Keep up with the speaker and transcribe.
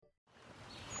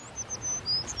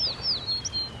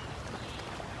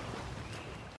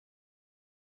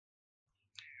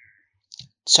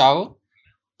Ciao,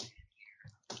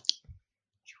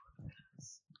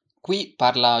 qui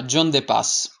parla John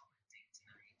DePass.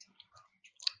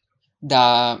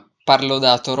 Parlo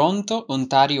da Toronto,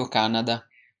 Ontario, Canada.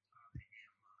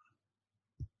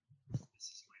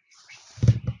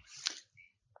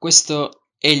 Questo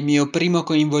è il mio primo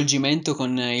coinvolgimento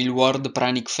con il World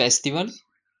Pranic Festival.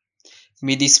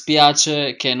 Mi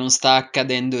dispiace che non sta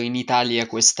accadendo in Italia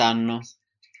quest'anno.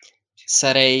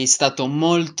 Sarei stato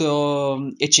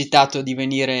molto eccitato di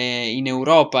venire in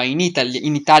Europa, in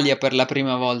Italia per la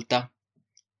prima volta.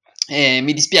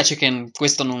 Mi dispiace che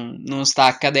questo non sta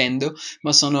accadendo,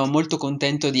 ma sono molto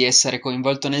contento di essere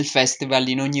coinvolto nel festival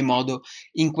in ogni modo,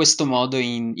 in questo modo,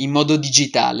 in modo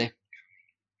digitale.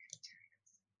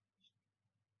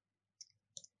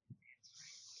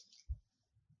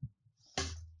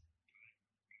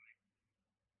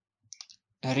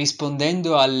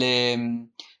 Rispondendo alle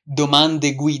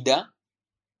domande guida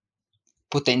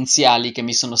potenziali che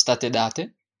mi sono state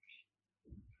date,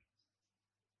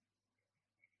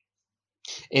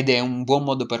 ed è un buon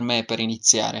modo per me per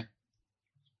iniziare.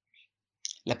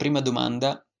 La prima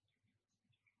domanda: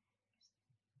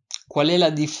 qual è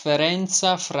la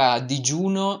differenza fra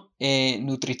digiuno e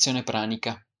nutrizione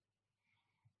pranica?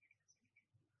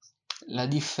 La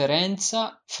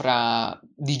differenza fra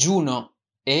digiuno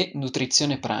e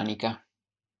nutrizione pranica.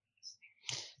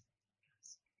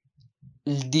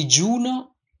 Il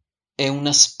digiuno è un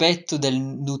aspetto del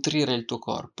nutrire il tuo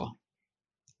corpo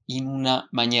in una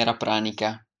maniera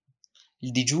pranica. Il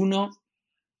digiuno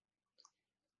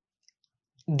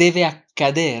deve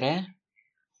accadere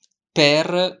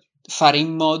per fare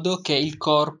in modo che il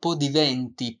corpo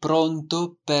diventi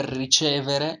pronto per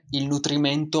ricevere il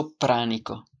nutrimento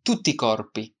pranico. Tutti i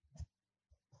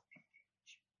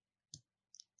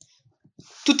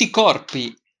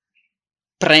corpi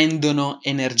prendono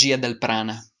energia dal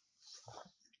prana.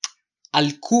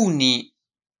 Alcuni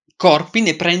corpi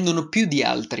ne prendono più di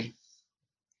altri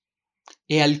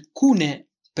e alcune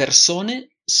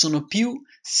persone sono più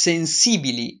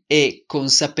sensibili e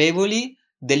consapevoli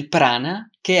del prana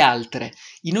che altre.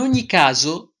 In ogni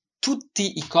caso,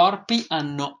 tutti i corpi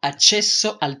hanno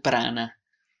accesso al prana.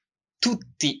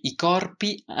 Tutti i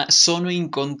corpi sono in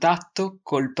contatto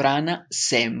col prana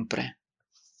sempre.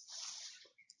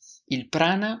 Il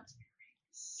prana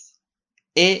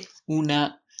è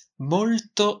una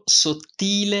molto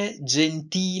sottile,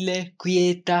 gentile,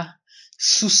 quieta,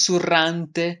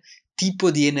 sussurrante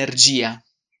tipo di energia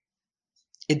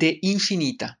ed è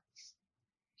infinita,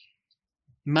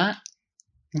 ma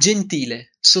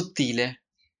gentile, sottile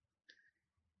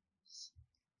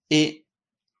e,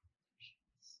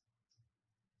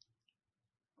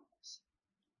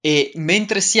 e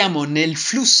mentre siamo nel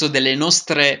flusso delle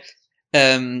nostre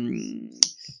ehm,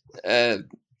 eh,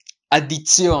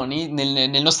 addizioni,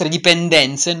 nelle nostre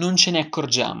dipendenze, non ce ne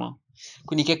accorgiamo.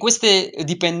 Quindi che queste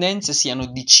dipendenze siano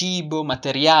di cibo,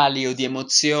 materiali o di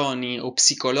emozioni o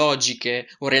psicologiche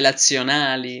o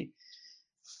relazionali,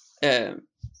 eh,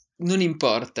 non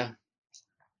importa.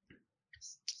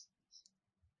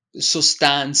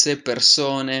 Sostanze,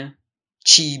 persone,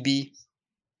 cibi,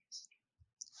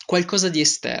 qualcosa di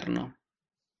esterno.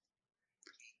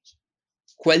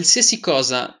 Qualsiasi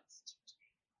cosa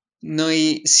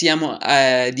noi siamo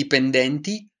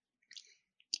dipendenti,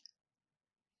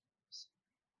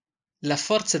 la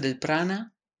forza del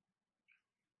prana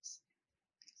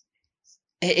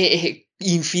è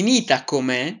infinita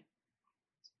com'è,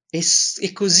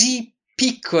 è così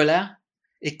piccola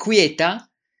e quieta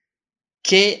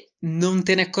che non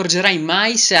te ne accorgerai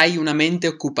mai se hai una mente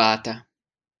occupata.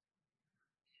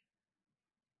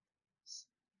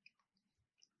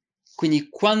 Quindi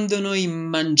quando noi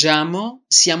mangiamo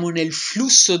siamo nel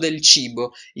flusso del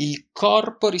cibo, il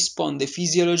corpo risponde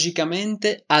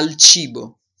fisiologicamente al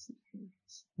cibo.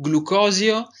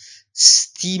 Glucosio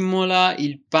stimola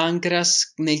il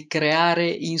pancreas nel creare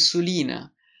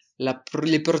insulina,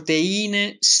 le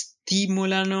proteine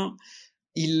stimolano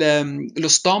lo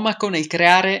stomaco nel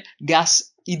creare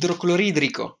gas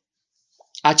idrocloridrico,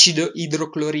 acido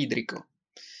idrocloridrico.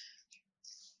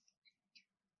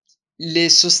 Le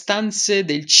sostanze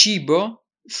del cibo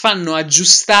fanno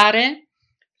aggiustare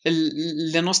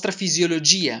la nostra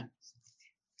fisiologia.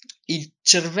 Il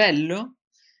cervello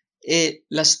è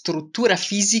la struttura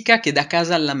fisica che dà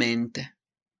casa alla mente,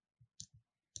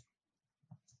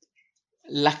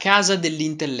 la casa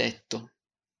dell'intelletto,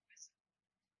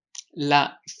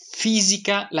 la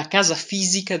casa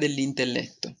fisica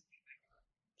dell'intelletto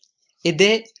ed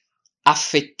è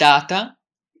affettata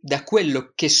da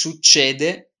quello che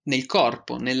succede nel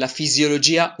corpo, nella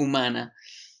fisiologia umana.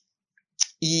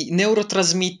 I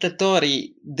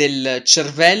neurotrasmettitori del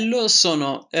cervello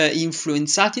sono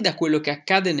influenzati da quello che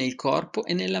accade nel corpo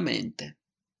e nella mente.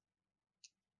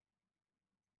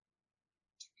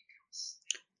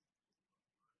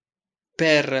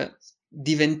 Per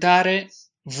diventare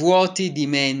vuoti di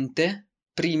mente,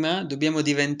 prima dobbiamo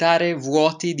diventare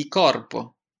vuoti di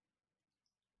corpo.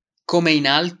 Come in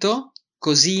alto,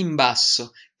 così in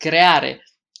basso. Creare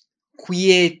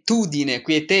quietudine,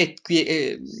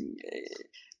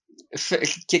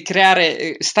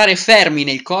 stare fermi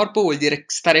nel corpo vuol dire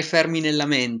stare fermi nella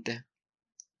mente.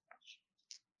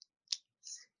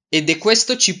 Ed è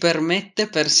questo ci permette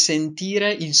per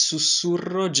sentire il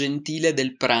sussurro gentile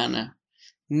del prana.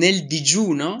 Nel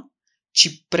digiuno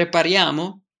ci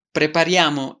prepariamo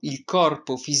il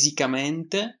corpo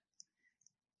fisicamente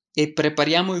e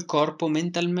prepariamo il corpo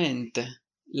mentalmente.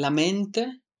 La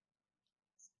mente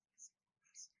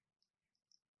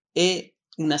è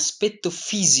un aspetto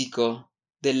fisico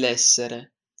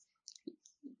dell'essere.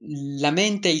 La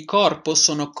mente e il corpo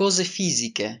sono cose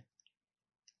fisiche.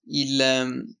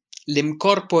 Il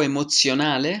corpo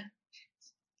emozionale,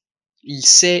 il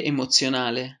sé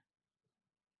emozionale,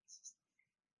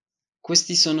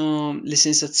 queste sono le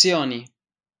sensazioni.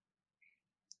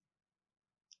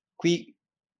 Qui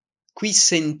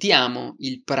sentiamo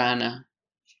il prana.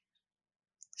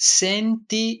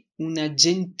 Senti una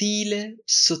gentile,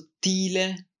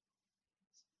 sottile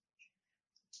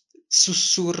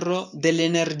sussurro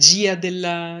dell'energia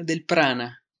del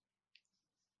prana.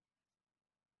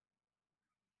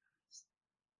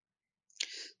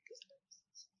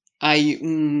 Hai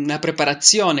una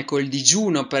preparazione col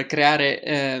digiuno per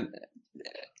creare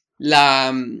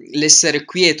l'essere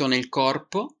quieto nel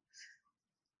corpo,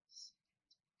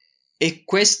 e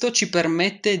questo ci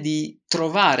permette di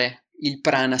trovare il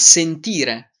prana,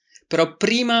 sentire, però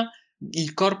prima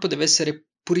il corpo deve essere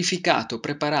purificato,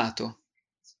 preparato.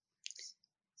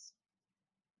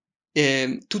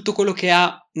 Tutto quello che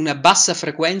ha una bassa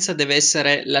frequenza deve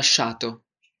essere lasciato.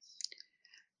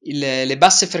 Le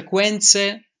basse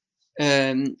frequenze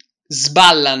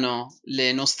sballano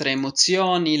le nostre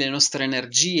emozioni, le nostre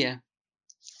energie,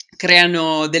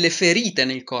 creano delle ferite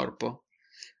nel corpo.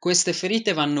 Queste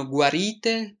ferite vanno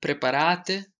guarite,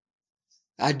 preparate,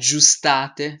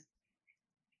 aggiustate.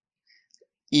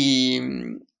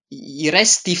 I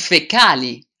resti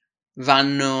fecali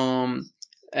vanno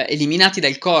eliminati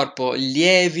dal corpo, il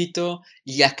lievito,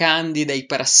 gli acandida, i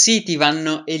parassiti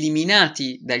vanno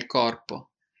eliminati dal corpo.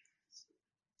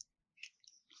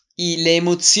 Le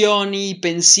emozioni, i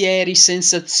pensieri,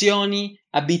 sensazioni,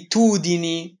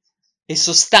 abitudini e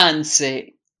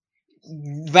sostanze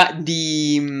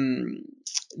di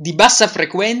bassa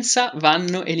frequenza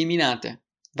vanno eliminate,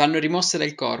 vanno rimosse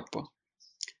dal corpo.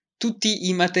 Tutti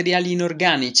i materiali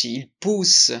inorganici, il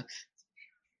pus,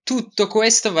 tutto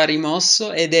questo va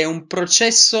rimosso ed è un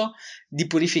processo di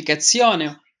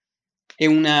purificazione, è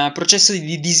un processo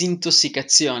di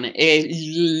disintossicazione, e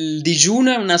il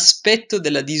digiuno è un aspetto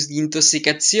della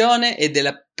disintossicazione e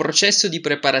del processo di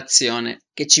preparazione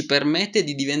che ci permette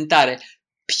di diventare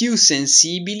più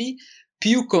sensibili,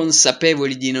 più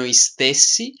consapevoli di noi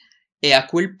stessi, e a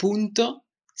quel punto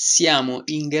siamo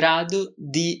in grado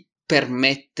di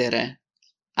permettere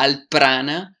al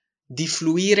prana di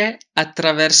fluire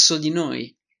attraverso di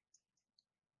noi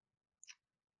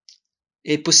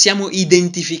e possiamo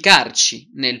identificarci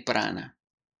nel prana,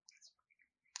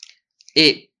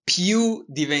 e più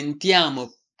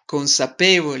diventiamo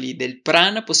consapevoli del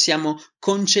prana possiamo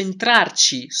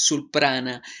concentrarci sul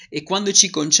prana, e quando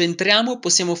ci concentriamo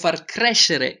possiamo far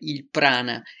crescere il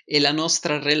prana e la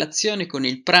nostra relazione con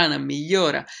il prana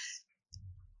migliora.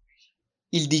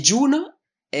 Il digiuno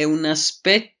è un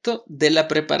aspetto della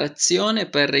preparazione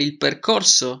per il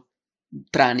percorso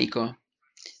pranico,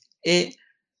 è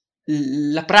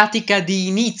la pratica di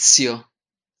inizio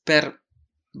per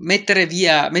mettere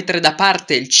da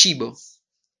parte il cibo,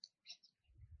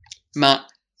 ma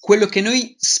quello che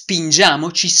noi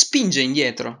spingiamo ci spinge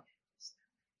indietro,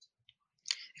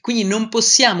 quindi non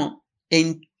possiamo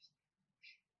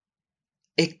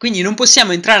e quindi non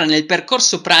possiamo entrare nel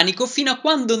percorso pranico fino a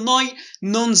quando noi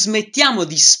non smettiamo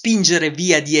di spingere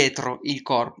via dietro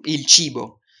il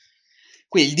cibo.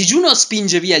 Quindi il digiuno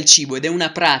spinge via il cibo ed è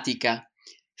una pratica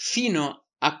fino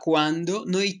a quando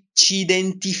noi ci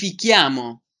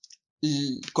identifichiamo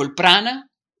col prana,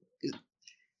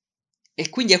 e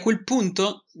quindi a quel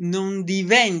punto non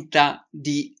diventa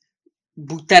di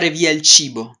buttare via il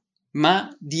cibo, ma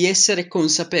di essere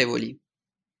consapevoli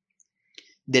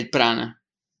del prana.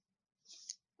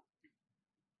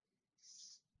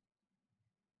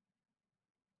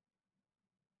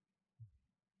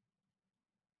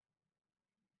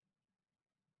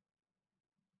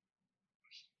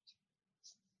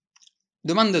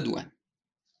 Domanda 2.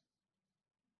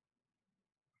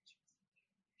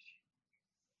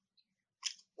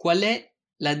 Qual è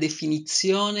la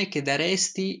definizione che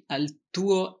daresti al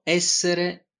tuo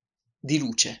essere di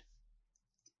luce?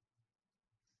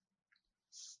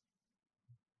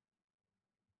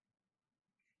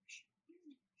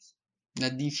 La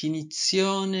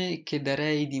definizione che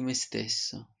darei di me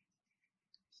stesso.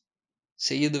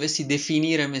 Se io dovessi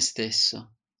definire me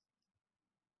stesso,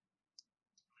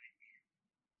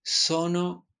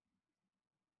 sono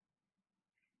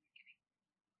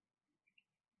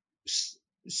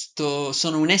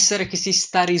sono un essere che si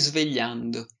sta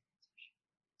risvegliando,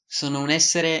 sono un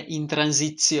essere in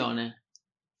transizione,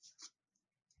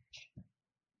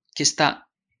 che sta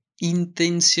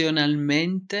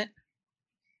intenzionalmente,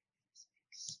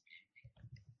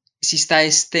 si sta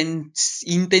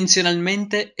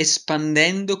intenzionalmente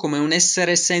espandendo come un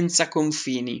essere senza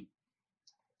confini.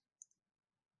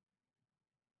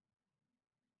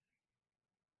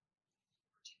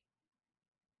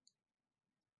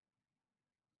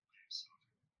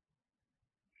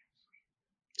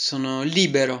 Sono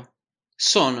libero,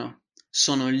 sono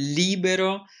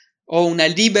libero, ho una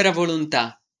libera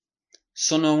volontà,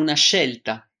 sono una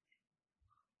scelta,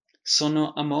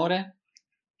 sono amore,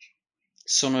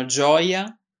 sono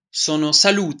gioia, sono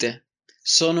salute,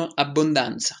 sono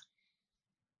abbondanza,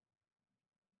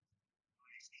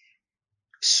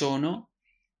 sono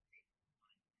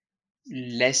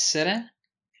l'essere,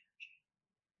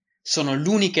 sono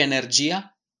l'unica energia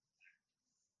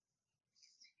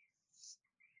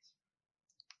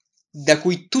da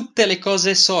cui tutte le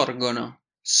cose sorgono,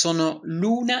 sono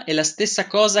l'una e la stessa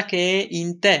cosa che è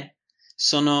in te,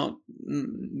 sono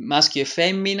maschio e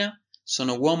femmina,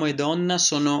 sono uomo e donna,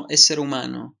 sono essere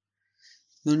umano.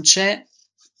 Non c'è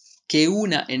che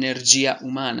una energia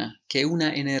umana, che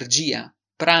una energia,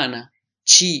 prana,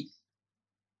 chi,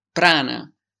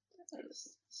 prana,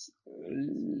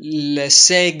 il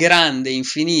sé grande,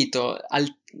 infinito,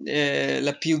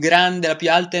 la più grande, la più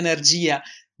alta energia,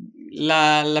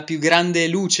 la più grande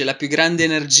luce, la più grande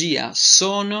energia,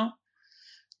 sono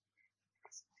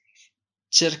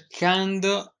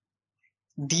cercando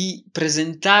di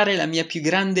presentare la mia più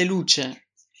grande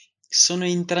luce. Sono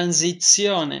in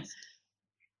transizione.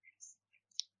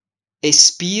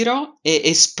 Espiro e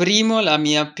esprimo la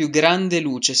mia più grande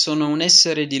luce. Sono un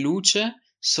essere di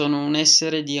luce, sono un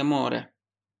essere di amore.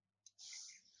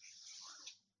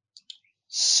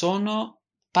 Sono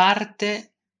parte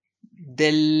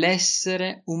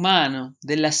dell'essere umano,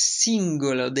 del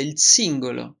singolo.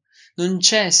 Non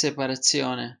c'è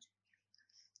separazione.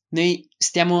 Noi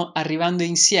stiamo arrivando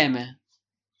insieme,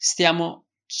 stiamo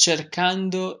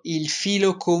cercando il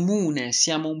filo comune,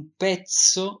 siamo un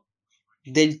pezzo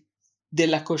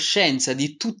della coscienza,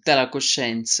 di tutta la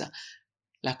coscienza.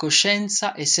 La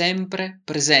coscienza è sempre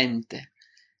presente.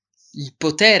 Il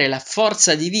potere, la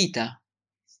forza di vita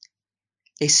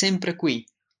è sempre qui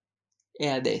e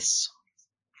adesso.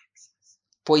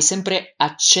 Puoi sempre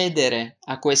accedere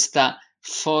a questa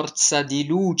forza di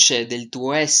luce del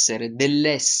tuo essere,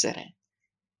 dell'essere,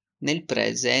 nel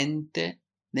presente,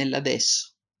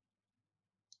 nell'adesso.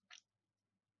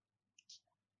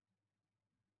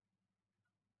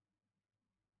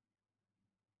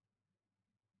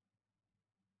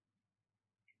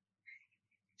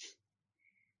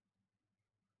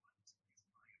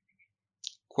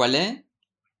 Qual è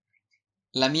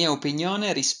la mia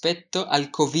opinione rispetto al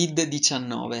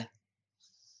Covid-19?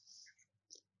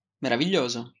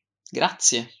 Meraviglioso.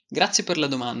 Grazie per la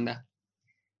domanda.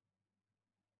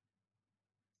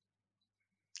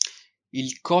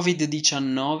 Il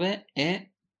Covid-19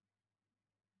 è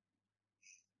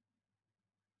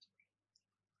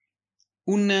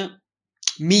un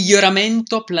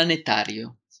miglioramento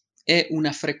planetario, è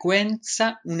una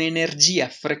frequenza, un'energia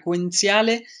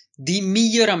frequenziale di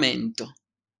miglioramento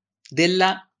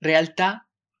della realtà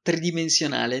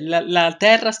tridimensionale. La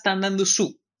Terra sta andando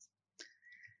su,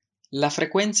 la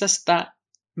frequenza sta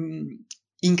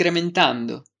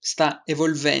incrementando, sta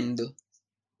evolvendo.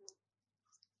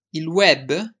 Il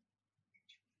web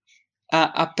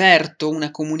ha aperto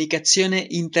una comunicazione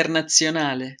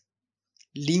internazionale.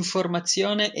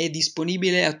 L'informazione è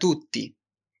disponibile a tutti.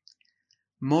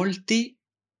 Molti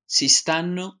si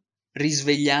stanno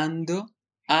risvegliando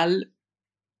al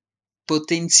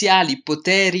potenziali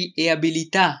poteri e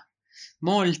abilità.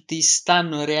 Molti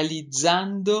stanno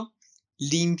realizzando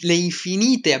le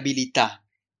infinite abilità.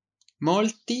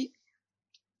 Molti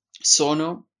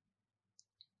sono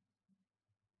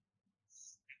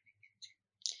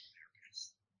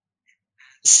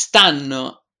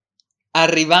stanno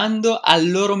arrivando al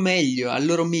loro meglio, al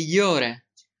loro migliore.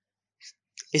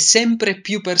 e sempre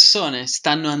più persone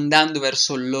stanno andando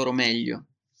verso il loro meglio.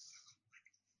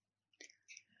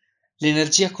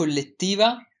 L'energia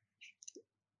collettiva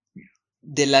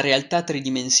della realtà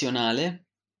tridimensionale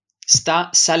sta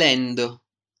salendo,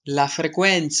 la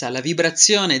frequenza, la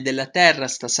vibrazione della Terra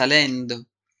sta salendo.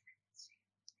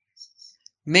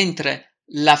 Mentre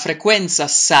la frequenza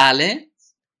sale,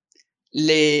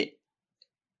 le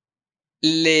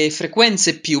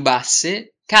frequenze più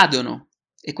basse cadono.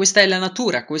 E questa è la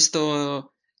natura,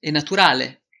 questo è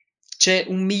naturale. C'è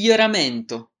un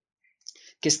miglioramento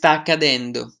che sta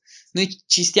accadendo. Noi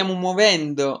ci stiamo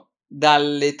muovendo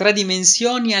dalle 3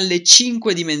 dimensioni alle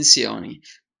 5 dimensioni.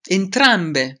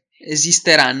 Entrambe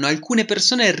esisteranno, alcune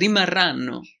persone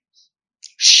rimarranno,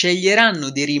 sceglieranno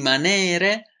di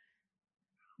rimanere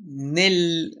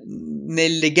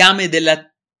nel legame della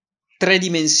 3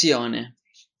 dimensione,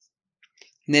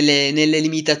 nelle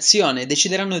limitazioni,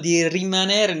 decideranno di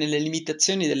rimanere nelle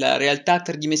limitazioni della realtà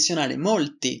tridimensionale.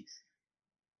 Molti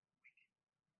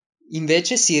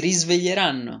invece si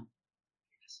risveglieranno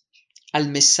al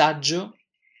messaggio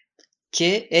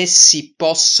che essi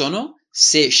possono,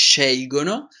 se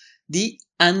scelgono, di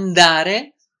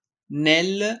andare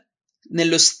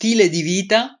nello stile di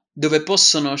vita dove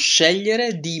possono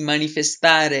scegliere di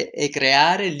manifestare e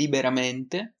creare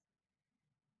liberamente.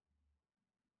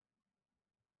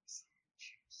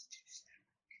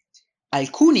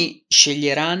 Alcuni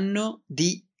sceglieranno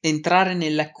di entrare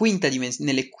nella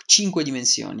nelle 5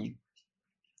 dimensioni.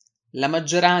 La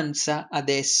maggioranza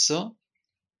adesso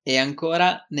è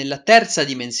ancora nella terza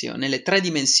dimensione, nelle 3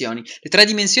 dimensioni. Le 3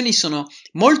 dimensioni sono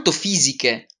molto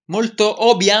fisiche, molto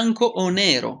o bianco o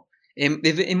nero,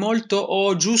 è molto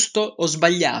o giusto o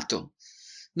sbagliato.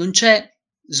 Non c'è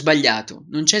sbagliato,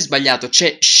 non c'è sbagliato,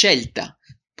 c'è scelta.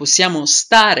 Possiamo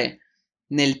stare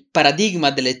nel paradigma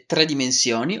delle 3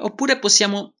 dimensioni oppure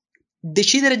possiamo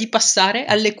decidere di passare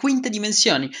alle quinte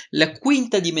dimensioni. La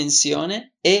quinta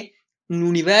dimensione è un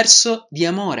universo di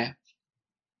amore,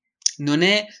 non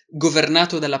è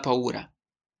governato dalla paura.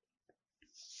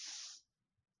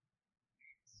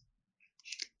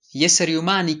 Gli esseri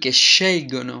umani che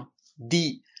scelgono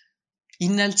di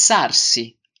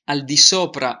innalzarsi al di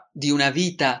sopra di una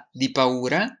vita di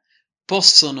paura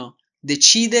possono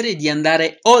decidere di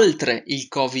andare oltre il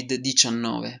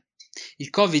Covid-19. Il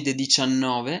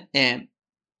Covid-19 è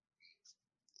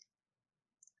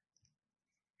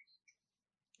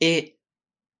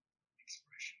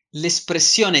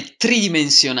l'espressione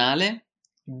tridimensionale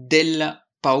della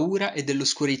paura e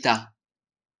dell'oscurità.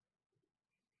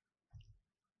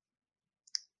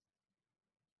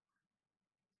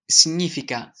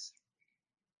 Significa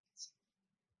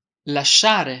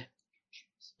lasciare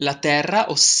la terra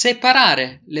o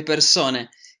separare le persone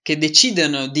che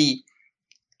decidono di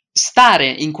stare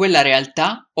in quella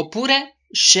realtà oppure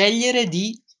scegliere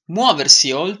di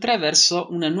muoversi oltre verso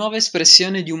una nuova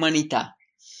espressione di umanità,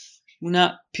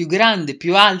 una più grande,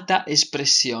 più alta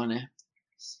espressione,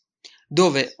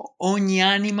 dove ogni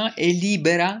anima è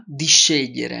libera di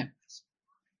scegliere.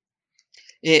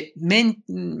 E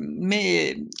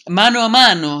mano a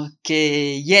mano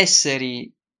che gli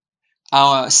esseri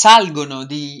salgono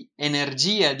di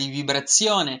energia, di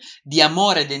vibrazione, di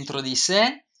amore dentro di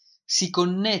sé, si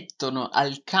connettono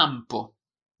al campo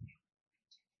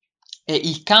e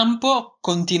il campo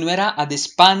continuerà ad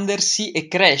espandersi e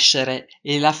crescere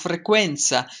e la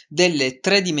frequenza delle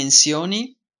 3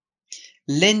 dimensioni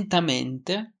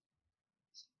lentamente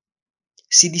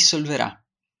si dissolverà.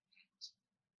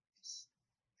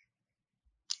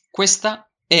 Questa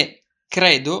è,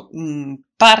 credo,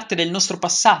 parte del nostro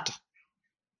passato.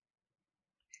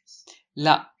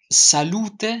 La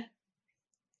salute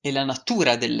e la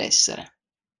natura dell'essere.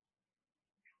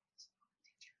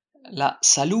 La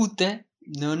salute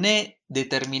non è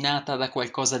determinata da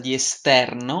qualcosa di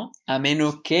esterno, a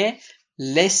meno che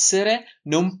l'essere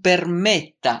non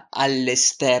permetta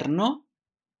all'esterno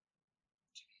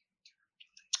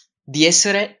di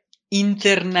essere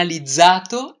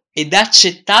internalizzato ed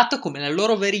accettato come la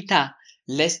loro verità.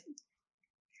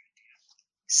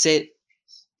 Se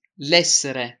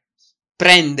l'essere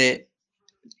prende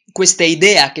questa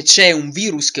idea che c'è un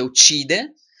virus che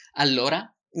uccide, allora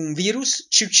un virus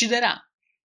ci ucciderà.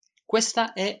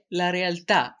 Questa è la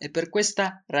realtà e per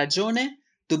questa ragione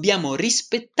dobbiamo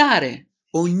rispettare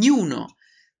ognuno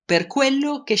per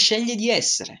quello che sceglie di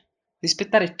essere.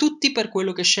 Rispettare tutti per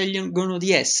quello che scelgono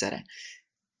di essere.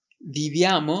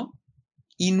 Viviamo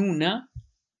in un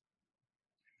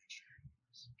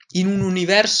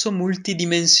universo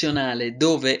multidimensionale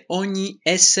dove ogni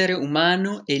essere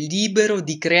umano è libero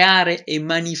di creare e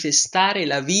manifestare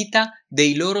la vita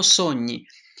dei loro sogni.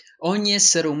 Ogni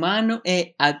essere umano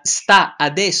sta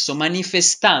adesso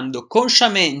manifestando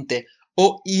consciamente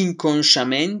o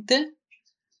inconsciamente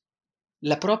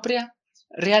la propria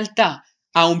realtà.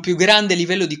 Ha un più grande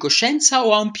livello di coscienza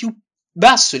o ha un più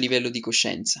basso livello di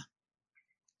coscienza.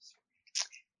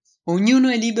 Ognuno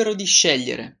è libero di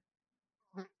scegliere.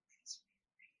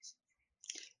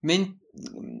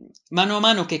 Mano a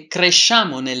mano che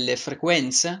cresciamo nelle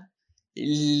frequenze,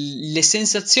 le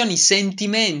sensazioni, i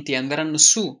sentimenti andranno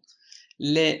su,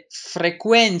 le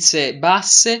frequenze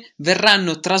basse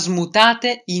verranno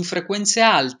trasmutate in frequenze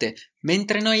alte.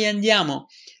 Mentre noi andiamo,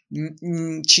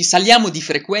 ci saliamo di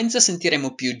frequenza,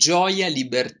 sentiremo più gioia,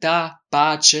 libertà,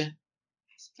 pace,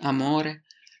 amore,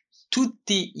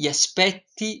 tutti gli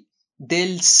aspetti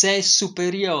del sé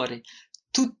superiore,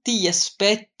 tutti gli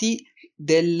aspetti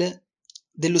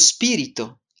dello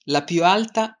spirito, la più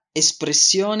alta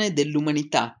espressione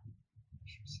dell'umanità.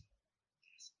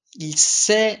 Il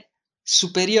sé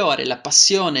superiore, la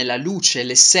passione, la luce,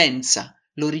 l'essenza,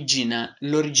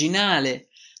 l'originale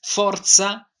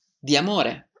forza di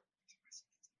amore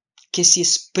che si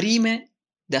esprime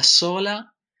da sola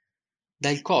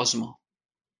dal cosmo.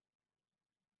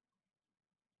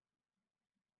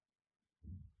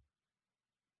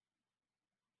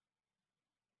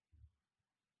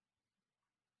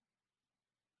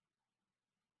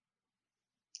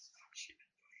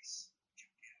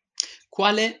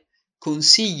 Quale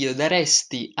consiglio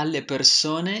daresti alle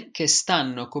persone che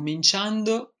stanno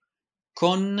cominciando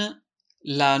con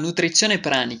la nutrizione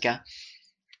pranica?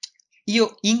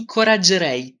 Io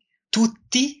incoraggerei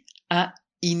tutti a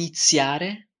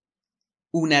iniziare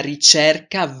una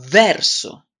ricerca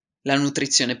verso la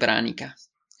nutrizione pranica.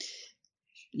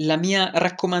 La mia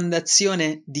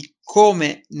raccomandazione di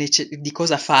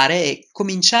cosa fare è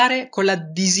cominciare con la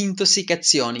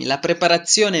disintossicazione, la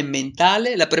preparazione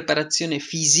mentale, la preparazione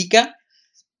fisica.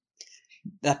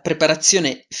 La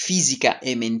preparazione fisica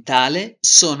e mentale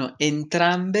sono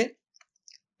entrambe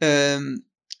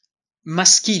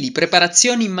maschili,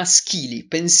 preparazioni maschili,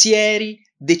 pensieri,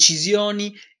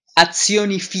 decisioni,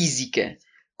 azioni fisiche.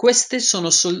 Queste sono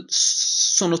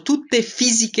tutte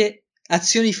fisiche,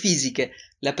 azioni fisiche.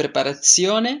 La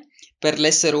preparazione per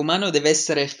l'essere umano deve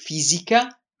essere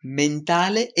fisica,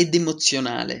 mentale ed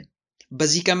emozionale.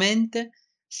 Basicamente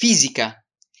fisica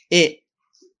e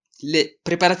le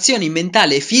preparazioni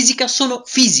mentale e fisica sono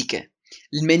fisiche.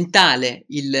 Il mentale,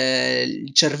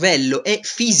 il cervello è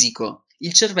fisico.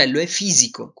 Il cervello è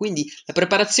fisico, quindi la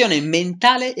preparazione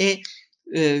mentale e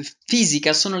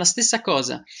fisica sono la stessa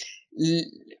cosa.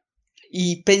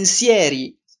 I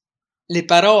pensieri, le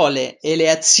parole e le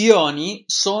azioni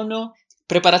sono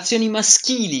preparazioni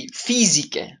maschili,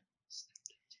 fisiche.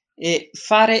 E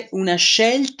fare una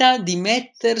scelta di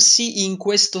mettersi in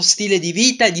questo stile di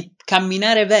vita e di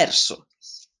camminare verso.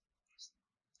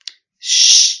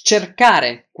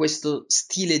 Cercare questo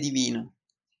stile divino.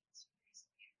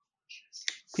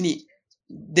 Quindi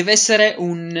deve essere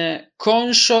un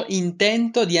conscio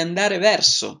intento di andare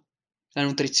verso la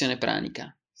nutrizione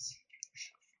pranica.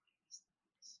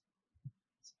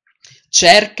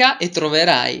 Cerca e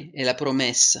troverai, è la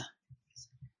promessa.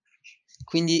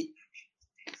 Quindi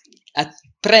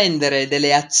prendere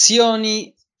delle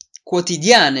azioni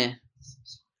quotidiane,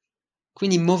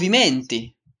 quindi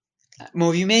movimenti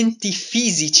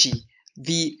fisici.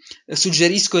 Vi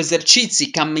suggerisco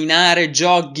esercizi, camminare,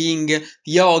 jogging,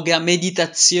 yoga,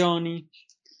 meditazioni.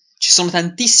 Ci sono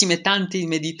tante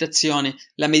meditazioni.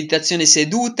 La meditazione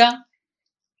seduta,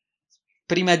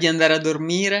 prima di andare a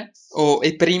dormire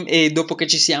e dopo che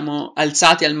ci siamo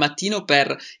alzati al mattino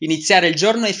per iniziare il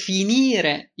giorno e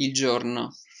finire il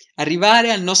giorno.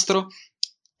 Arrivare al nostro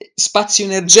spazio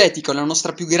energetico, la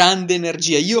nostra più grande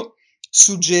energia. Io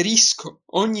suggerisco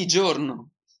ogni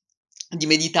giorno di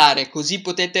meditare, così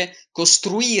potete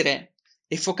costruire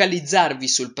e focalizzarvi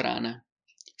sul prana,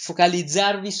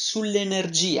 focalizzarvi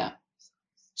sull'energia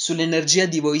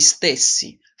di voi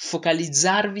stessi,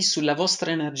 focalizzarvi sulla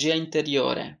vostra energia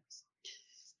interiore.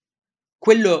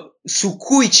 Quello su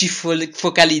cui ci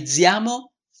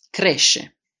focalizziamo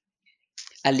cresce.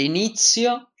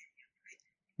 All'inizio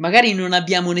magari non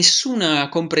abbiamo nessuna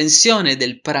comprensione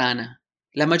del prana.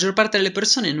 La maggior parte delle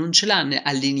persone non ce l'ha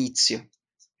all'inizio.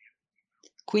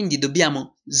 Quindi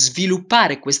dobbiamo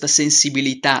sviluppare questa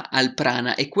sensibilità al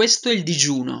prana e questo è il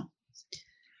digiuno.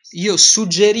 Io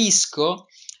suggerisco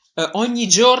ogni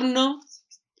giorno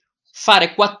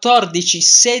fare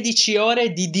 14-16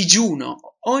 ore di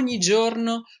digiuno, ogni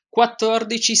giorno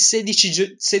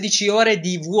 14-16 ore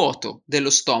di vuoto dello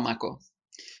stomaco.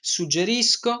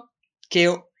 Suggerisco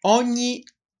che ogni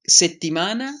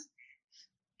settimana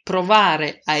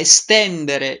provare a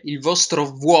estendere il vostro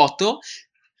vuoto,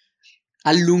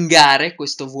 allungare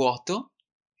questo vuoto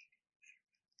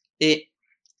e,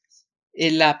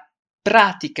 e la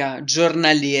pratica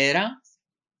giornaliera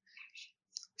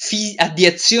di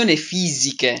azioni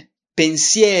fisiche,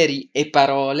 pensieri e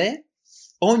parole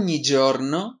ogni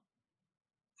giorno,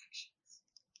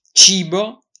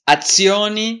 cibo,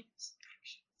 azioni,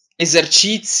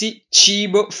 esercizi,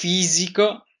 cibo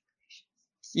fisico,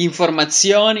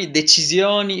 informazioni,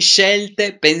 decisioni,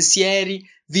 scelte, pensieri,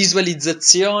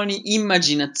 visualizzazioni,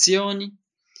 immaginazioni,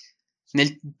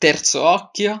 nel terzo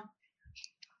occhio,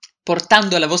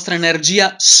 portando la vostra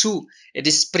energia su ed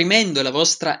esprimendo la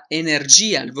vostra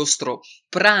energia, il vostro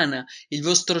prana, il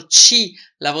vostro chi,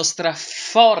 la vostra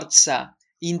forza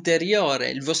interiore,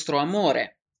 il vostro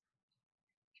amore,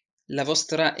 la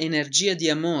vostra energia di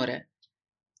amore,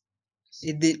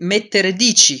 e mettere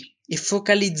dici e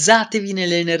focalizzatevi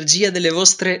nell'energia delle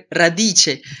vostre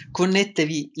radici,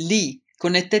 connettetevi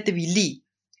lì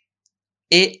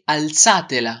e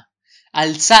alzatela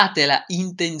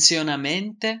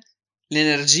intenzionalmente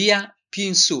l'energia più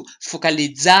in su,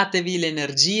 focalizzatevi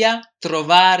l'energia,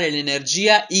 trovare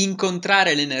l'energia,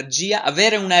 incontrare l'energia,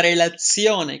 avere una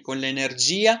relazione con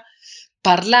l'energia,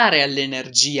 parlare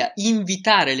all'energia,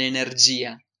 invitare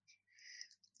l'energia.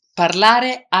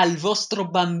 Parlare al vostro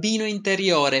bambino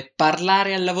interiore,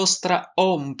 parlare alla vostra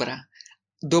ombra,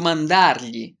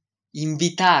 domandargli,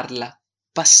 invitarla,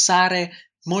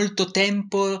 passare molto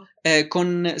tempo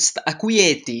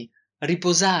quieti,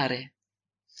 riposare,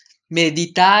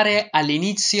 meditare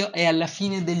all'inizio e alla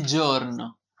fine del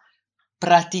giorno,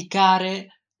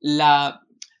 praticare la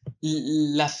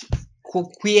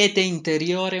quiete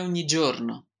interiore ogni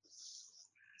giorno.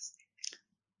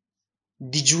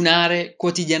 Digiunare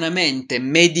quotidianamente,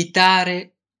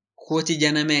 meditare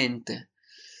quotidianamente,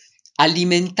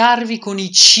 alimentarvi con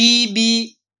i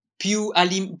cibi più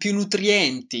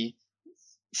nutrienti,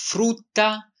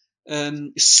 frutta,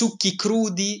 succhi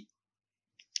crudi,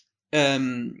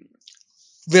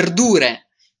 verdure.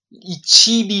 I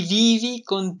cibi vivi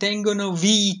contengono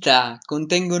vita,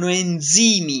 contengono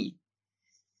enzimi,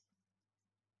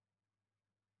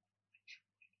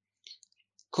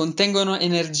 contengono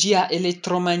energia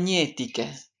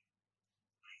elettromagnetiche,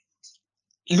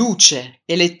 luce,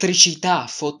 elettricità,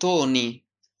 fotoni.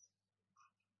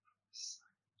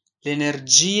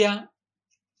 L'energia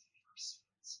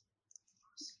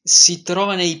si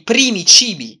trova nei primi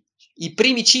cibi. I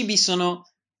primi cibi sono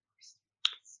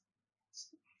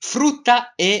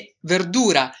frutta e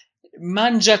verdura.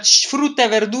 Mangia frutta e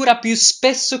verdura più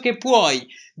spesso che puoi.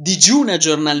 Digiuna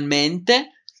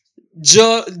giornalmente.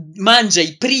 Mangia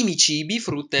i primi cibi,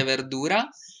 frutta e verdura.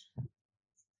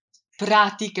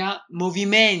 Pratica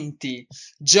movimenti,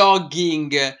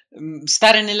 jogging,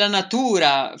 stare nella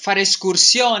natura, fare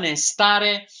escursione,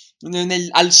 stare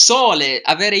al sole,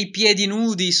 avere i piedi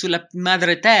nudi sulla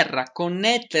madre terra,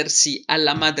 connettersi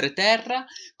alla madre terra,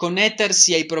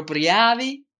 connettersi ai propri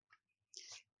avi,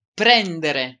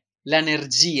 prendere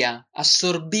l'energia,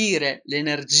 assorbire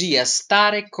l'energia,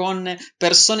 stare con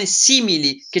persone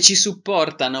simili che ci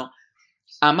supportano,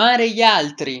 amare gli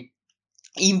altri,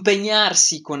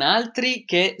 impegnarsi con altri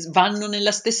che vanno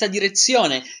nella stessa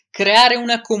direzione, creare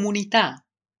una comunità.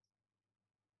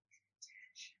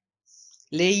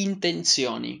 Le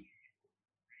intenzioni.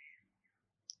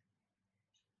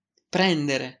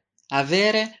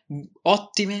 Avere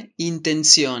ottime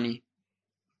intenzioni.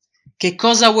 Che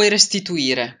cosa vuoi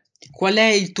restituire? Qual è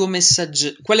il tuo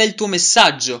messaggio? Qual è il tuo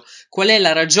messaggio? Qual è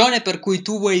la ragione per cui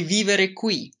tu vuoi vivere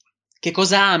qui? Che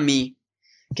cosa ami?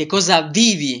 Che cosa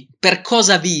vivi? Per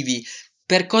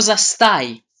cosa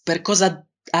stai? Per cosa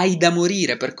hai da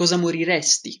morire? Per cosa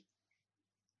moriresti?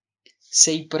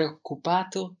 Sei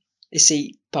preoccupato e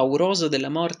sei pauroso della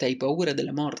morte, hai paura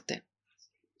della morte.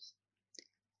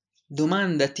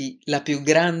 Domandati la più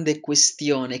grande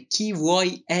questione: chi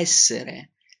vuoi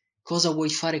essere? Cosa vuoi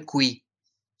fare qui?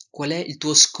 Qual è il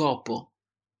tuo scopo?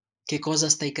 Che cosa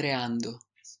stai creando?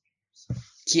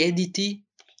 Chiediti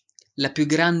la più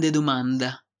grande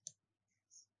domanda.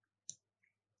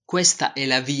 Questa è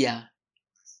la via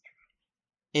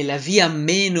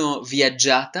meno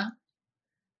viaggiata,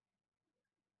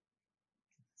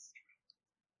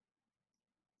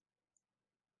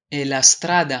 è la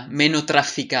strada meno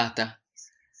trafficata.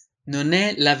 Non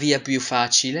è la via più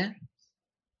facile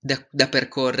da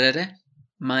percorrere,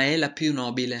 ma è la più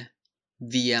nobile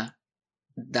via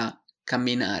da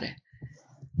camminare.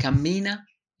 Cammina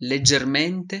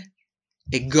leggermente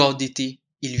e goditi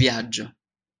il viaggio.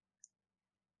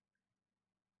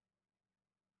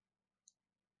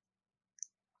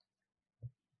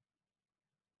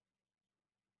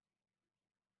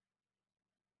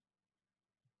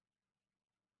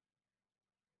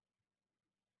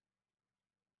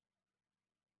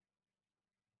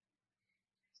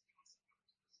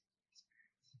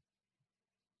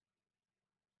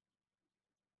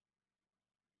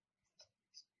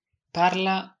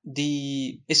 parla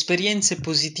di esperienze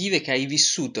positive che hai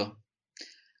vissuto.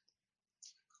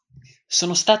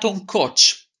 Sono stato un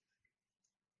coach,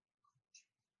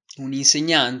 un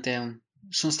insegnante,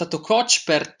 sono stato coach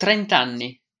per 30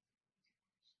 anni.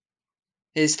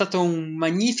 È stato un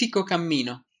magnifico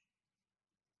cammino,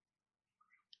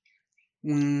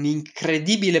 un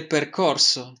incredibile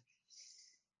percorso,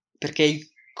 perché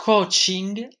il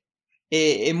coaching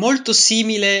è molto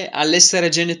simile all'essere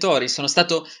genitori. Sono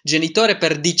stato genitore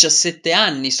per 17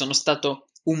 anni, sono stato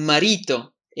un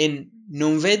marito e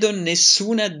non vedo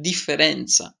nessuna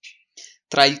differenza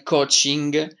tra il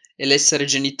coaching e l'essere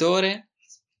genitore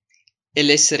e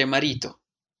l'essere marito,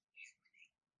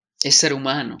 essere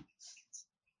umano.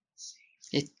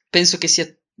 E penso che sia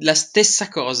la stessa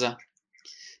cosa.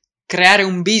 Creare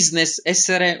un business,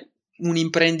 essere un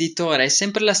imprenditore, è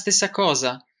sempre la stessa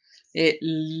cosa. E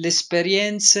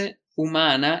l'esperienza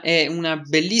umana è una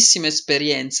bellissima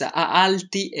esperienza, ha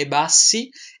alti e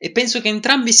bassi, e penso che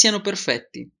entrambi siano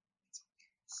perfetti.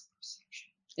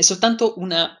 È soltanto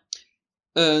una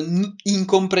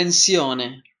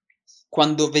incomprensione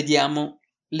quando vediamo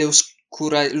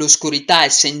l'oscurità e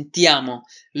sentiamo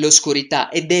l'oscurità,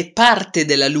 ed è parte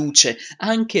della luce.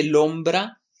 Anche l'ombra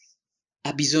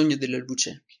ha bisogno della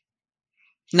luce,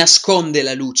 nasconde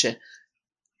la luce.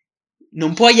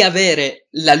 Non puoi avere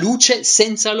la luce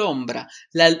senza l'ombra.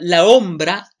 La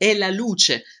ombra è la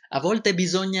luce. A volte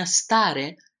bisogna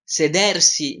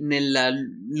sedersi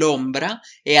nell'ombra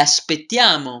e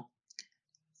aspettiamo.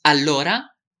 Allora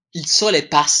il sole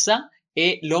passa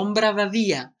e l'ombra va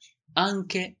via.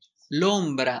 Anche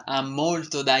l'ombra ha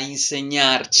molto da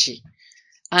insegnarci.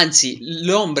 Anzi,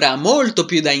 l'ombra ha molto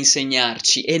più da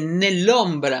insegnarci. È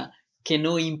nell'ombra che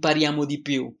noi impariamo di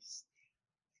più.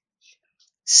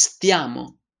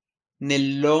 Stiamo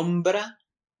nell'ombra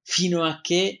fino a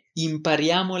che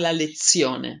impariamo la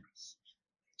lezione.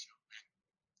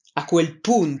 A quel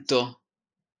punto,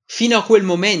 fino a quel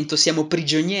momento, siamo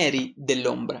prigionieri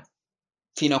dell'ombra,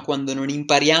 fino a quando non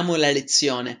impariamo la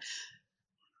lezione.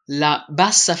 La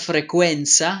bassa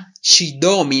frequenza ci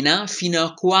domina fino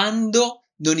a quando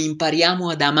non impariamo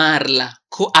ad amarla,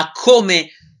 a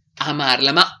come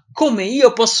amarla. Ma come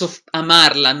io posso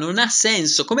amarla? Non ha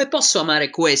senso. Come posso amare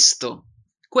questo?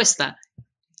 Questa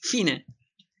fine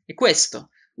è questo.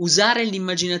 Usare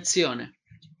l'immaginazione.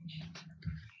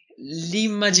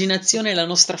 L'immaginazione è la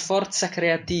nostra forza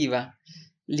creativa.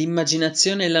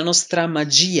 L'immaginazione è la nostra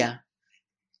magia.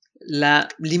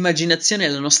 L'immaginazione è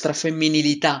la nostra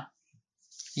femminilità,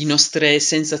 le nostre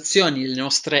sensazioni, le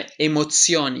nostre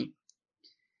emozioni.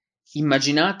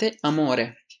 Immaginate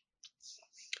amore.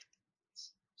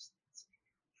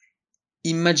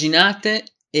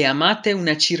 Immaginate e amate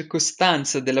una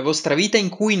circostanza della vostra vita in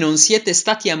cui non siete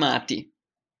stati amati.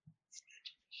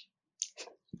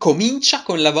 Comincia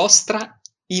con la vostra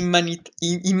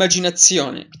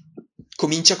immaginazione.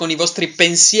 Comincia con i vostri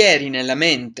pensieri nella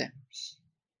mente.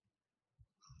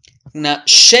 Una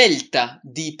scelta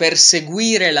di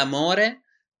perseguire l'amore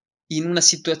in una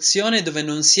situazione dove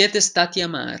non siete stati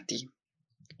amati.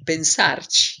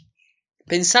 Pensarci.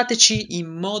 Pensateci in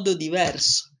modo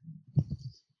diverso.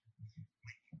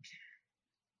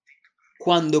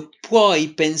 Quando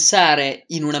puoi pensare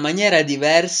in una maniera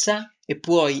diversa e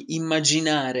puoi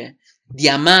immaginare di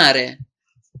amare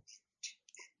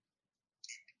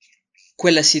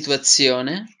quella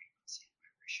situazione,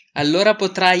 allora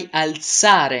potrai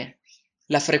alzare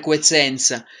la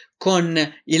frequenza.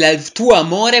 Con il tuo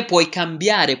amore puoi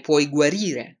cambiare, puoi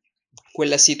guarire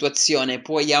quella situazione,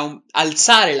 puoi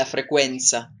alzare la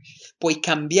frequenza, puoi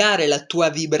cambiare la tua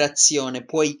vibrazione,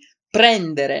 puoi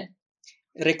prendere,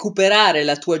 recuperare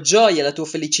la tua gioia, la tua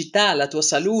felicità, la tua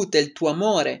salute, il tuo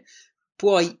amore,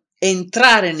 puoi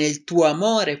entrare nel tuo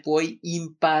amore, puoi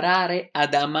imparare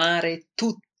ad amare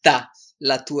tutta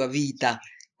la tua vita.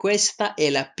 Questa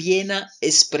è la piena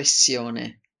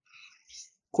espressione.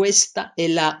 Questa è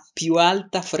la più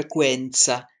alta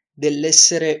frequenza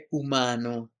dell'essere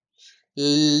umano,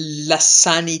 la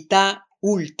sanità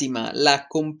ultima, la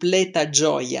completa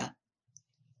gioia,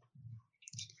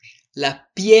 la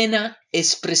piena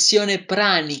espressione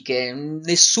praniche,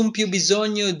 nessun più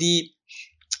bisogno di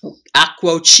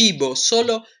acqua o cibo,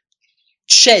 solo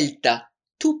scelta.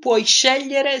 Tu puoi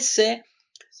scegliere se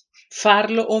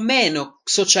farlo o meno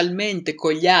socialmente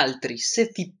con gli altri,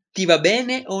 se ti va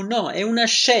bene o no, è una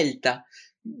scelta.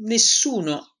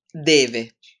 Nessuno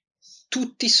deve.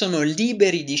 Tutti sono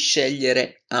liberi di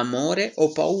scegliere amore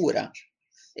o paura.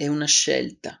 È una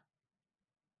scelta.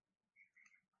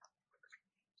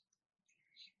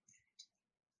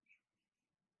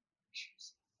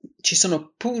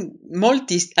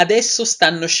 molti adesso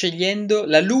stanno scegliendo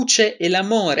la luce e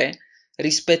l'amore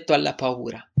rispetto alla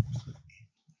paura.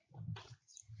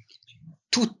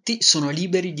 Tutti sono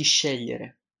liberi di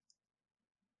scegliere.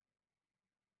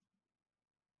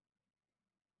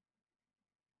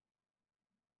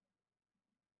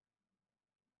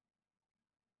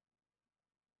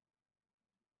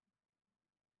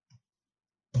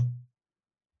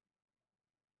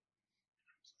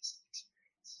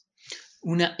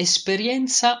 Una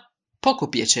esperienza poco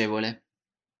piacevole.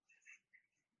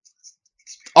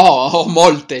 Ho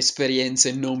molte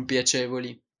esperienze non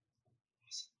piacevoli.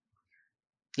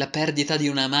 La perdita di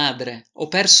una madre. Ho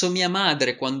perso mia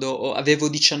madre quando avevo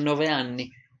 19 anni.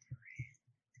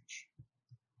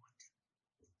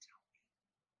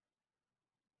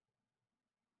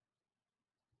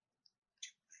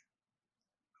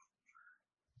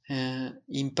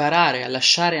 Imparare a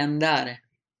lasciare andare.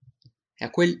 E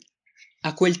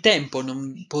a quel tempo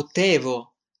non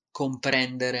potevo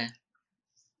comprendere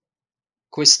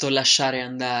questo lasciare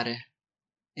andare.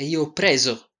 E io ho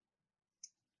preso,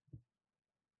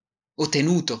 ho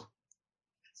tenuto,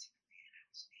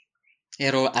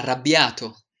 ero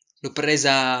arrabbiato, l'ho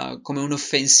presa come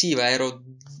un'offensiva, avevo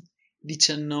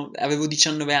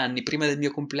 19 anni, prima del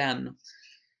mio compleanno.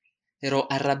 Ero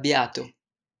arrabbiato.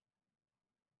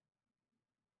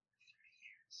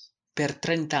 Per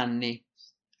 30 anni,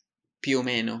 più o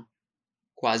meno,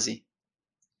 quasi,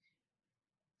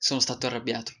 sono stato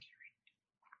arrabbiato.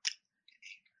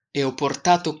 E ho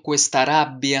portato questa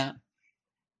rabbia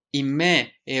in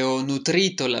me e ho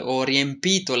nutrito, ho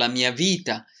riempito la mia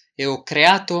vita e ho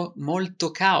creato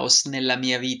molto caos nella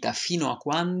mia vita fino a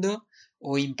quando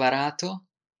ho imparato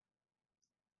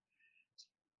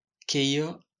che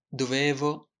io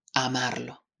dovevo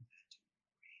amarlo,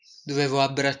 dovevo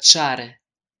abbracciarlo,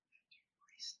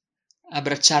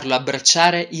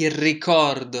 abbracciare il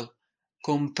ricordo,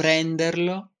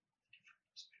 comprenderlo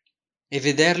e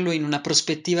vederlo in una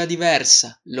prospettiva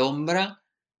diversa. L'ombra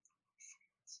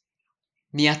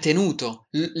mi ha tenuto,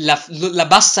 la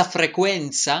bassa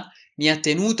frequenza mi ha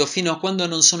tenuto fino a quando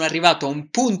non sono arrivato a un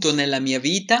punto nella mia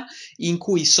vita in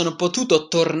cui sono potuto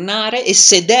tornare e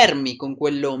sedermi con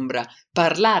quell'ombra,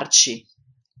 parlarci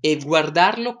e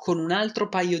guardarlo con un altro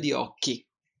paio di occhi.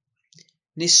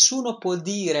 Nessuno può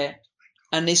dire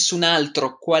a nessun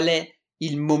altro qual è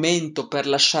il momento per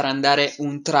lasciare andare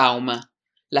un trauma,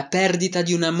 la perdita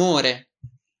di un amore,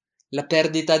 la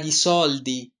perdita di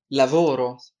soldi,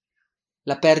 lavoro,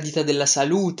 la perdita della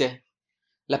salute,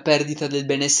 la perdita del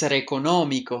benessere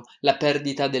economico, la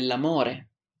perdita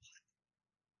dell'amore.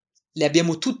 Le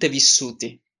abbiamo tutte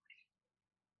vissuti.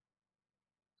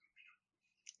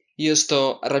 Io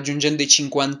sto raggiungendo i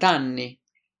 50 anni.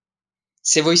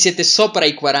 Se voi siete sopra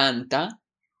i 40,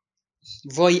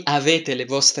 voi avete le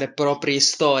vostre proprie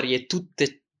storie,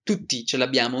 tutti ce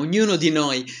l'abbiamo, ognuno di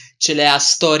noi ce le ha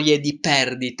storie di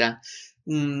perdita,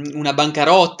 una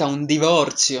bancarotta, un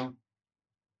divorzio.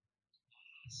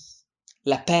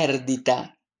 La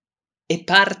perdita è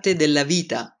parte della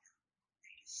vita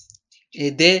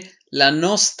ed è la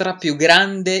nostra più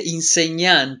grande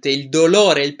insegnante, il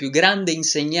dolore è il più grande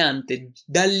insegnante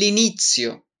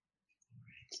dall'inizio.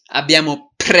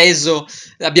 Abbiamo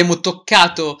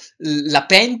toccato la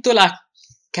pentola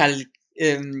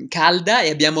calda e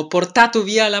abbiamo portato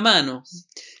via la mano.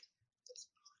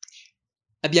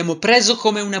 Abbiamo preso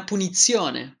come una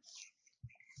punizione.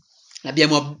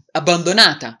 L'abbiamo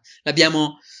abbandonata,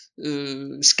 l'abbiamo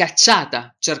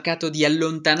scacciata, cercato di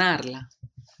allontanarla.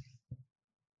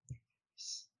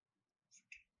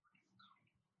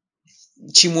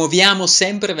 Ci muoviamo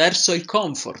sempre verso il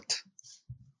comfort.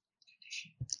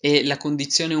 E la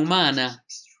condizione umana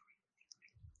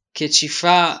che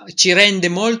ci rende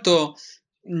molto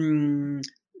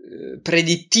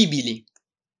predittibili.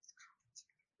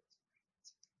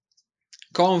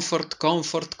 Comfort,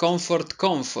 comfort, comfort,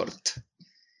 comfort.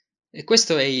 E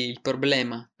questo è il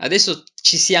problema. Adesso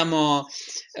siamo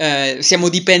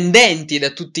dipendenti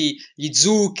da tutti gli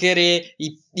zuccheri,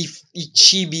 i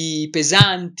cibi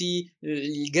pesanti,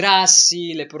 i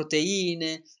grassi, le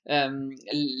proteine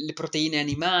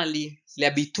animali, le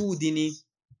abitudini.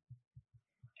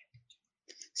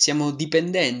 Siamo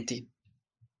dipendenti.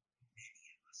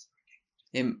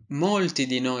 E molti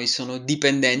di noi sono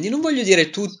dipendenti, non voglio dire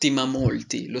tutti, ma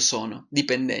molti lo sono,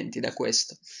 dipendenti da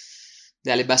questo,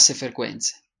 dalle basse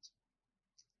frequenze.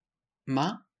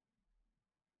 Ma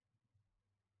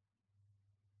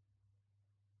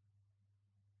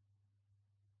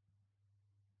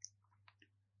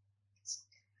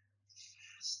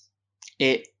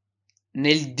è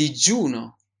nel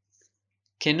digiuno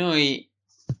che noi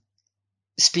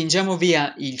spingiamo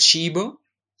via il cibo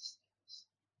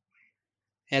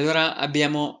e allora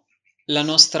abbiamo la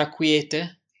nostra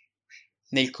quiete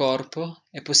nel corpo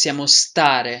e possiamo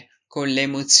stare con le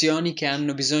emozioni che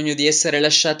hanno bisogno di essere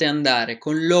lasciate andare,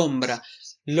 con l'ombra.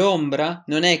 L'ombra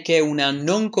non è che una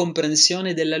non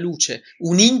comprensione della luce,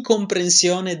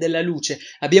 un'incomprensione della luce.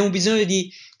 Abbiamo bisogno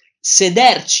di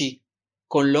sederci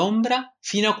con l'ombra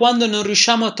fino a quando non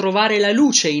riusciamo a trovare la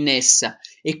luce in essa.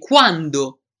 E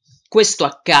quando questo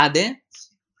accade,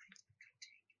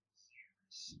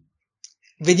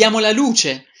 vediamo la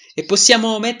luce e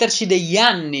possiamo metterci degli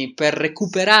anni per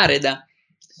recuperare da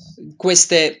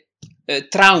queste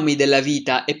traumi della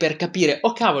vita e per capire,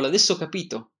 oh cavolo, adesso ho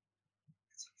capito.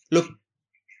 Lo-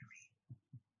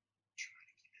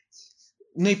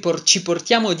 ci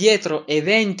portiamo dietro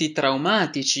eventi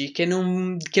traumatici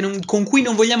con cui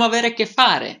non vogliamo avere a che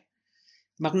fare,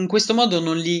 ma in questo modo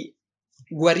non li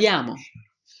guariamo.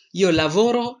 Io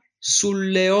lavoro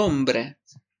sulle ombre,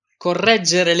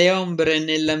 correggere le ombre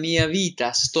nella mia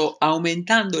vita, sto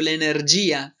aumentando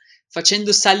l'energia,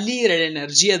 facendo salire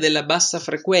l'energia della bassa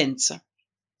frequenza.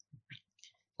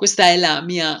 Questa è la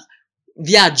mia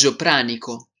viaggio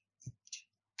pranico,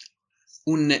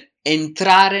 un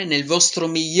entrare nel vostro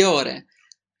migliore,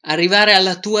 arrivare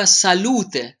alla tua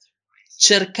salute,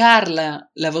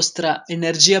 cercarla, la vostra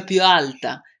energia più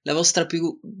alta, la vostra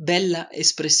più bella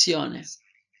espressione.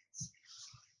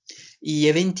 Gli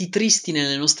eventi tristi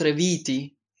nelle nostre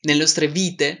vite,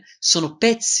 sono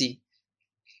pezzi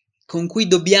con cui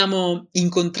dobbiamo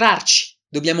incontrarci,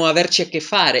 dobbiamo averci a che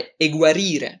fare e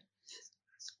guarire.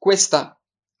 Questa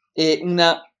è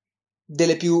una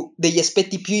degli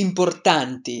aspetti più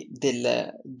importanti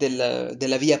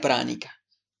della via pranica,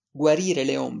 guarire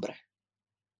le ombre.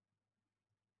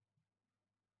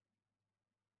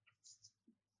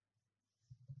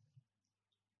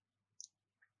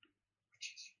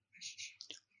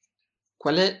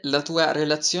 Qual è la tua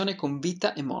relazione con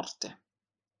vita e morte?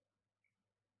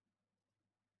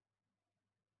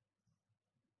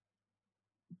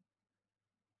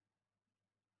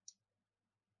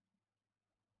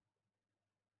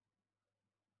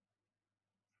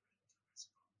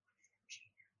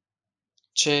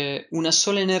 C'è una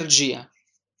sola energia,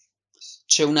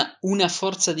 c'è una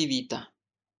forza di vita.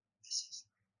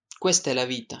 Questa è la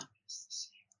vita,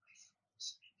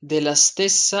 della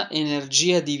stessa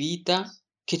energia di vita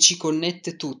che ci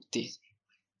connette tutti,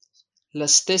 la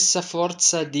stessa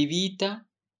forza di vita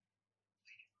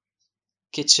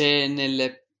che c'è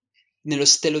nello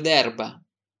stelo d'erba,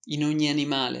 in ogni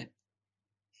animale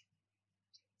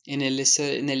e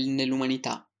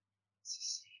nell'umanità.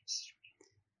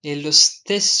 È lo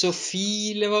stesso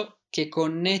filo che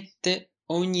connette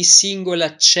ogni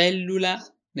singola cellula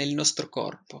nel nostro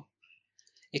corpo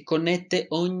e connette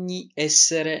ogni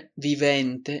essere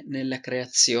vivente nella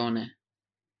creazione.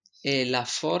 È la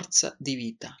forza di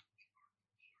vita.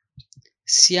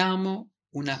 Siamo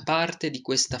una parte di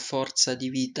questa forza di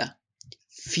vita,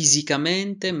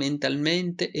 fisicamente,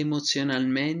 mentalmente,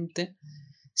 emozionalmente,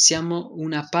 siamo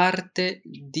una parte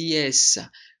di essa.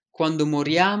 Quando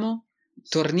moriamo,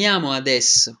 torniamo ad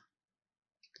esso.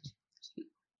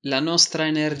 La nostra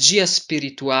energia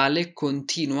spirituale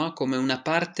continua come una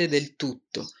parte del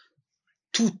tutto.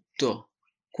 Tutto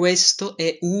questo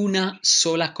è una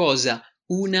sola cosa,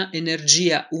 una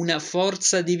energia, una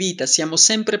forza di vita, siamo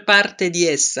sempre parte di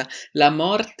essa. La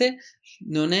morte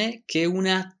non è che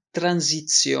una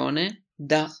transizione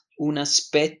da un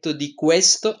aspetto di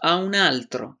questo a un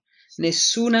altro,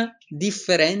 nessuna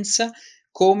differenza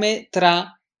come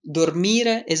tra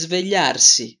dormire e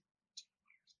svegliarsi,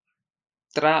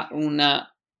 tra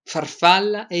una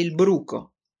farfalla e il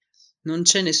bruco. Non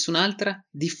c'è nessun'altra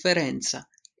differenza.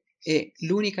 È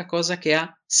l'unica cosa che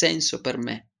ha senso per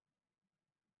me.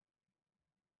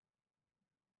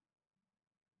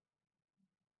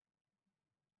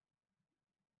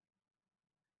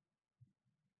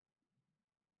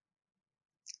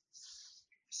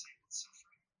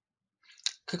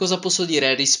 Che cosa posso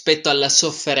dire rispetto alla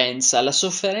sofferenza? La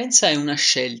sofferenza è una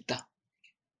scelta.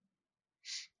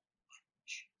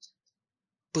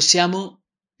 Possiamo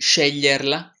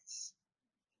sceglierla.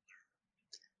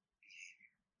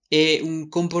 È un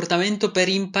comportamento per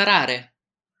imparare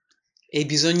e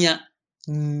bisogna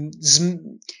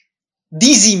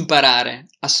disimparare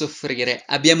a soffrire.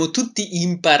 Abbiamo tutti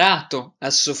imparato a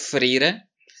soffrire.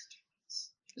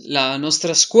 La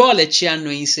nostra scuola ci hanno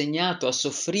insegnato a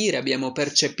soffrire, abbiamo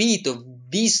percepito,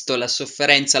 visto la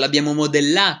sofferenza, l'abbiamo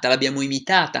modellata, l'abbiamo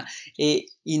imitata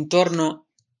e intorno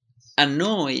a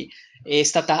noi è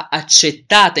stata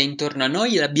accettata, intorno a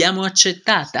noi l'abbiamo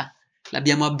accettata,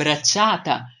 l'abbiamo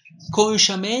abbracciata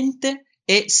consciamente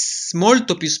e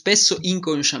molto più spesso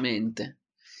inconsciamente,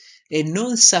 e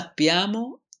non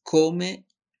sappiamo come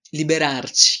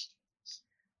liberarci.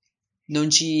 Non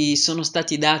ci sono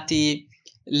stati dati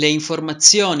le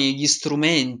informazioni, gli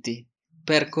strumenti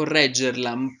per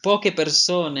correggerla. Poche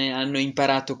persone hanno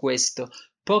imparato questo,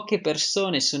 poche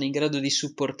persone sono in grado di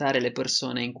supportare le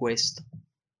persone in questo.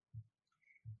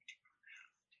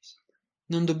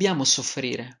 Non dobbiamo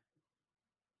soffrire.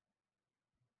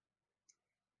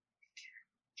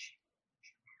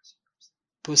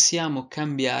 Possiamo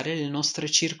cambiare le nostre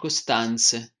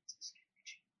circostanze.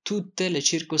 Tutte le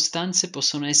circostanze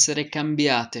possono essere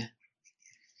cambiate.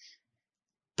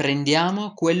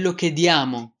 Prendiamo quello che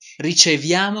diamo,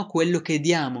 riceviamo quello che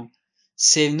diamo.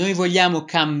 Se noi vogliamo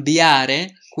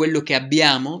cambiare quello che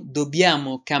abbiamo,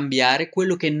 dobbiamo cambiare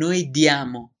quello che noi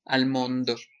diamo al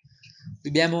mondo.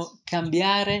 Dobbiamo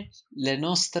cambiare le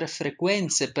nostre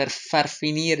frequenze per far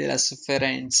finire la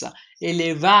sofferenza,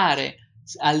 elevare,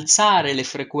 alzare le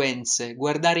frequenze,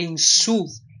 guardare in su,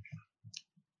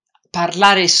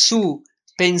 parlare su,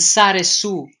 pensare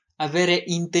su, avere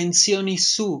intenzioni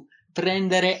su,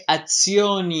 prendere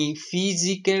azioni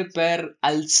fisiche per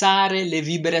alzare le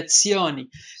vibrazioni,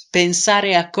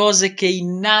 pensare a cose che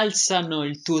innalzano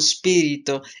il tuo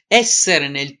spirito, essere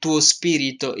nel tuo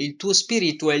spirito. Il tuo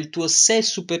spirito è il tuo sé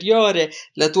superiore,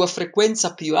 la tua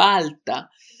frequenza più alta.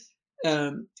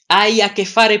 Hai a che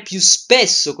fare più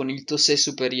spesso con il tuo sé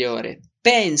superiore.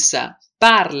 Pensa,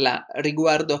 parla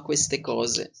riguardo a queste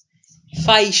cose.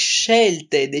 Fai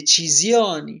scelte,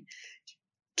 decisioni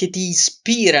che ti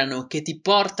ispirano, che ti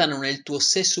portano nel tuo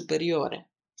sé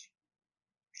superiore.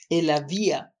 È la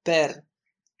via per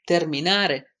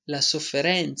terminare la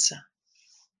sofferenza.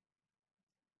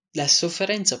 La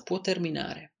sofferenza può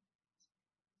terminare.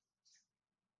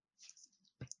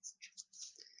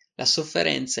 La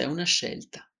sofferenza è una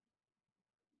scelta.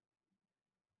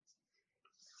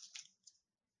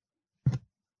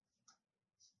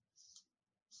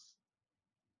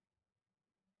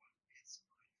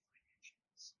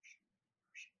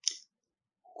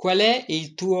 Qual è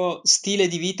il tuo stile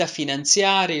di vita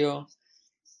finanziario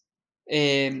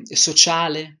e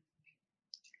sociale?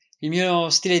 Il mio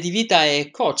stile di vita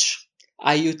è coach,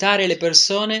 aiutare le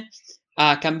persone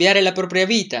a cambiare la propria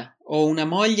vita. Ho una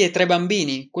moglie e 3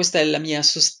 bambini, questa è la mia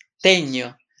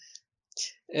sostegno.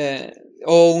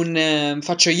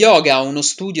 Faccio yoga, ho uno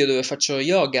studio dove faccio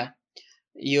yoga.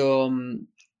 Io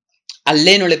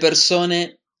alleno le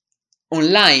persone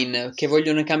online che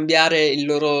vogliono cambiare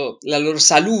la loro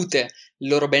salute, il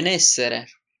loro benessere.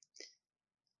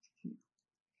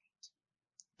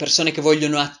 Persone che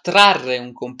vogliono attrarre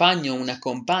un compagno o una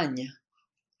compagna.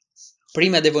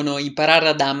 Prima devono imparare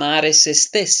ad amare se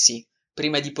stessi,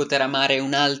 prima di poter amare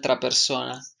un'altra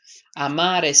persona.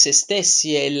 Amare se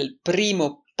stessi è il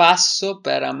primo passo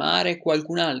per amare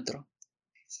qualcun altro.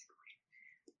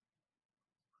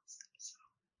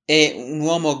 È un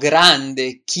uomo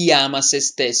grande chi ama se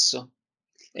stesso.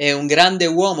 È un grande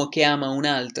uomo che ama un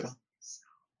altro.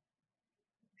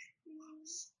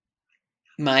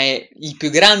 Ma è il più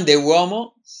grande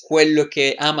uomo quello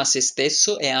che ama se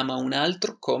stesso e ama un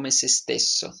altro come se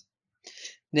stesso.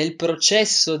 Nel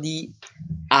processo di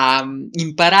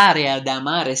imparare ad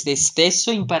amare se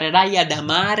stesso, imparerai ad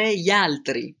amare gli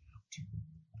altri.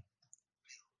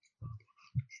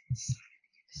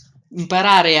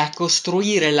 Imparare a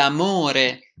costruire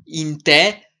l'amore in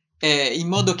te in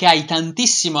modo che hai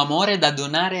tantissimo amore da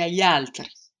donare agli altri.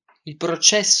 Il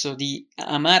processo di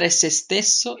amare se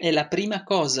stesso è la prima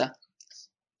cosa.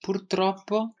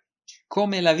 Purtroppo,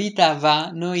 come la vita va,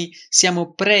 noi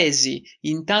siamo presi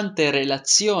in tante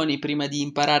relazioni prima di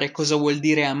imparare cosa vuol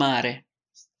dire amare.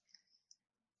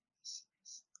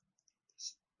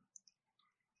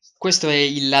 Questa è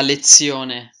la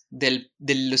lezione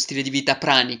dello stile di vita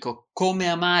pranico, come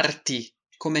amarti,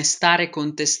 come stare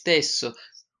con te stesso,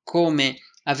 come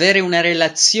avere una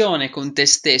relazione con te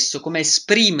stesso, come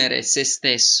esprimere se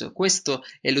stesso. Questo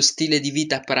è lo stile di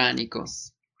vita pranico,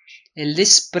 è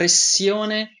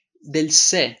l'espressione del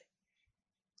sé,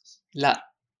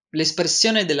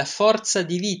 l'espressione della forza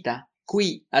di vita,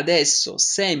 qui, adesso,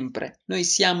 sempre. Noi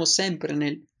siamo sempre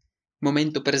nel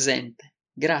momento presente.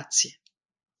 Grazie.